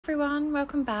Everyone,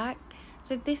 welcome back.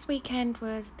 So this weekend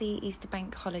was the Easter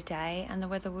bank holiday and the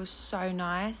weather was so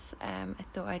nice. I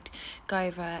thought I'd go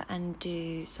over and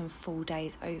do some full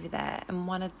days over there, and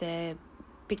one of the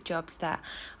big jobs that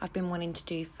I've been wanting to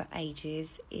do for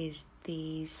ages is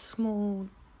the small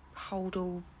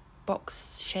holdall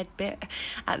box shed bit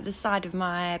at the side of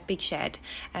my big shed,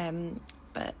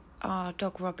 but our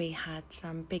dog Robbie had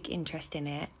some big interest in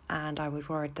it, and I was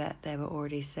worried that there were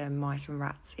already some mice and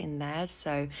rats in there,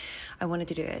 so I wanted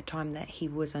to do it at a time that he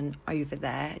wasn't over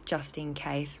there, just in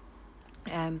case.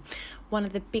 One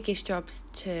of the biggest jobs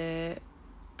to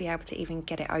be able to even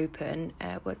get it open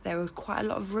was there was quite a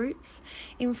lot of roots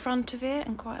in front of it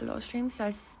and quite a lot of streams, so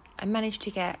I managed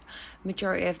to get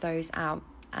majority of those out,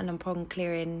 and upon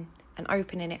clearing and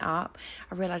opening it up,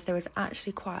 I realised there was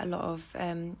actually quite a lot of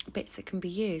bits that can be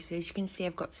used. So as you can see,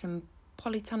 I've got some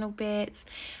polytunnel bits,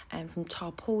 some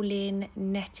tarpaulin,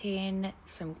 netting,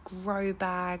 some grow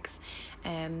bags,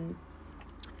 and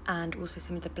also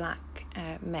some of the black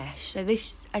mesh. So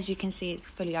this, as you can see, it's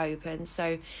fully open,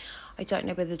 so I don't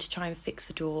know whether to try and fix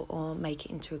the door or make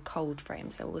it into a cold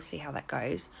frame, so we'll see how that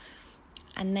goes.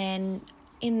 And then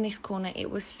in this corner it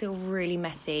was still really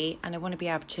messy and I want to be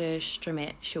able to trim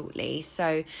it shortly,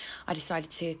 so I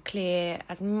decided to clear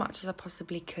as much as I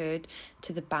possibly could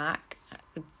to the back.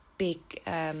 The big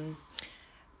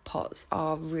pots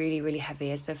are really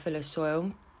heavy as they're full of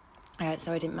soil,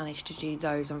 so I didn't manage to do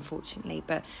those unfortunately,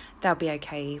 but they'll be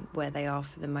okay where they are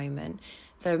for the moment.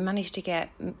 So I managed to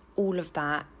get all of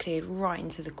that cleared right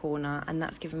into the corner, and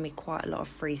that's given me quite a lot of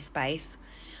free space.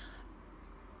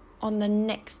 On the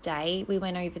next day, we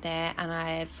went over there and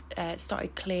I've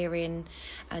started clearing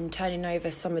and turning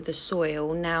over some of the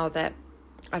soil now that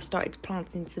I've started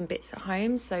planting some bits at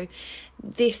home. So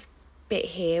this bit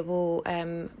here will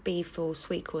be for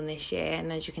sweet corn this year,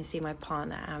 and as you can see, my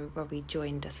partner and Robbie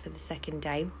joined us for the second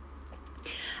day.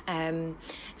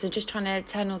 So just trying to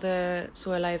turn all the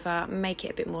soil over, make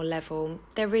it a bit more level.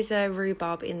 There is a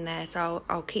rhubarb in there, so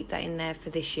I'll keep that in there for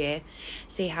this year,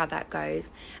 see how that goes,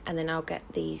 and then I'll get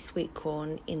the sweet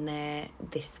corn in there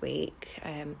this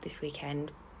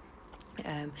weekend.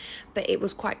 But it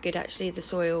was quite good actually. The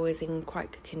soil is in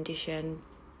quite good condition,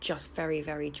 just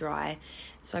very dry.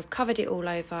 So I've covered it all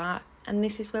over, and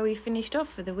this is where we finished off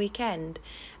for the weekend.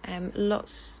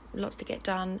 Lots to get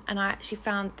done, and I actually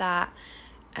found that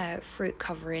fruit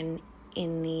covering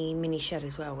in the mini shed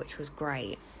as well, which was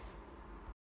great.